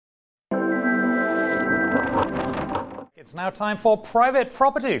It's now time for private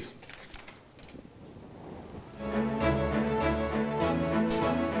properties.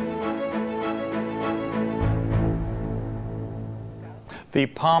 The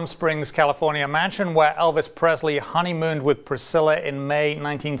Palm Springs, California mansion where Elvis Presley honeymooned with Priscilla in May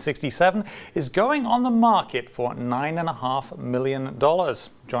 1967 is going on the market for $9.5 million.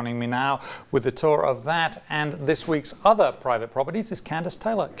 Joining me now with the tour of that and this week's other private properties is Candace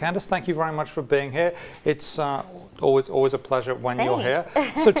Taylor. Candace, thank you very much for being here. It's always a pleasure when you're here.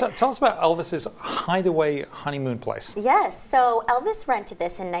 So tell us about Elvis's Hideaway honeymoon place. Yes, so Elvis rented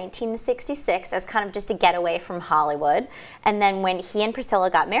this in 1966 as kind of just a getaway from Hollywood. And then when he and Priscilla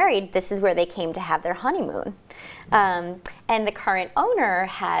got married, this is where they came to have their honeymoon. And the current owner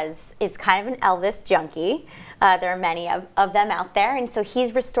is kind of an Elvis junkie. There are many of them out there, and so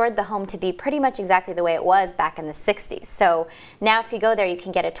he's restored the home to be pretty much exactly the way it was back in the 60s. So now if you go there, you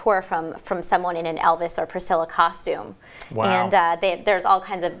can get a tour from someone in an Elvis or Priscilla costume. Wow. And there's all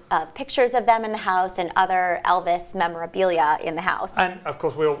kinds of pictures of them in the house and other Elvis memorabilia in the house. And of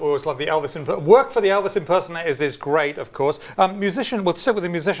course, we always love the Elvis. Work for the Elvis impersonators is great, of course. Musician, we'll stick with the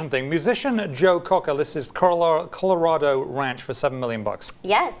musician thing. Musician Joe Cocker, this is Colorado Ranch for $7 million.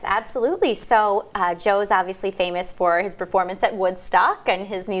 Yes, absolutely. So Joe's obviously famous for his performance at Woodstock and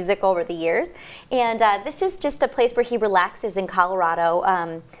his music over the years. And this is just a place where he relaxes in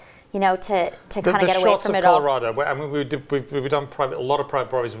Colorado, you know, to kind of get away from it all. Colorado, I mean, we've done a lot of private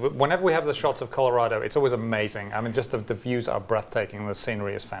properties. Whenever we have the shots of Colorado, it's always amazing. I mean, just the views are breathtaking. The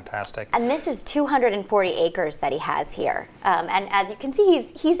scenery is fantastic. And this is 240 acres that he has here. And as you can see,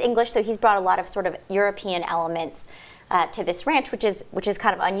 he's English, so he's brought a lot of sort of European elements to this ranch, which is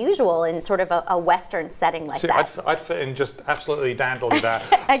kind of unusual in sort of a Western setting like that. I'd fit in just absolutely dandily there.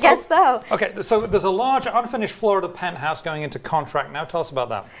 I guess so. Okay, so there's a large unfinished Florida penthouse going into contract now. Tell us about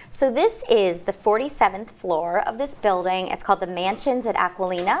that. So this is the 47th floor of this building. It's called the Mansions at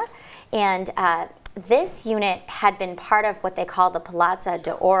Aquilina, and this unit had been part of what they call the Palazzo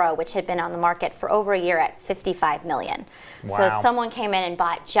d'Oro, which had been on the market for over a year at $55 million. Wow. So someone came in and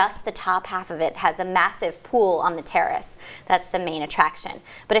bought just the top half of it. Has a massive pool on the terrace. That's the main attraction.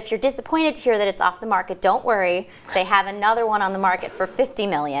 But if you're disappointed to hear that it's off the market, don't worry. They have another one on the market for $50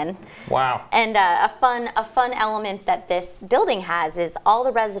 million. Wow. And a fun element that this building has is all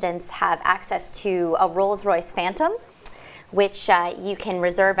the residents have access to a Rolls-Royce Phantom, which you can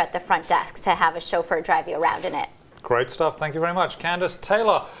reserve at the front desk to have a chauffeur drive you around in it. Great stuff. Thank you very much. Candace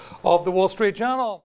Taylor of the Wall Street Journal.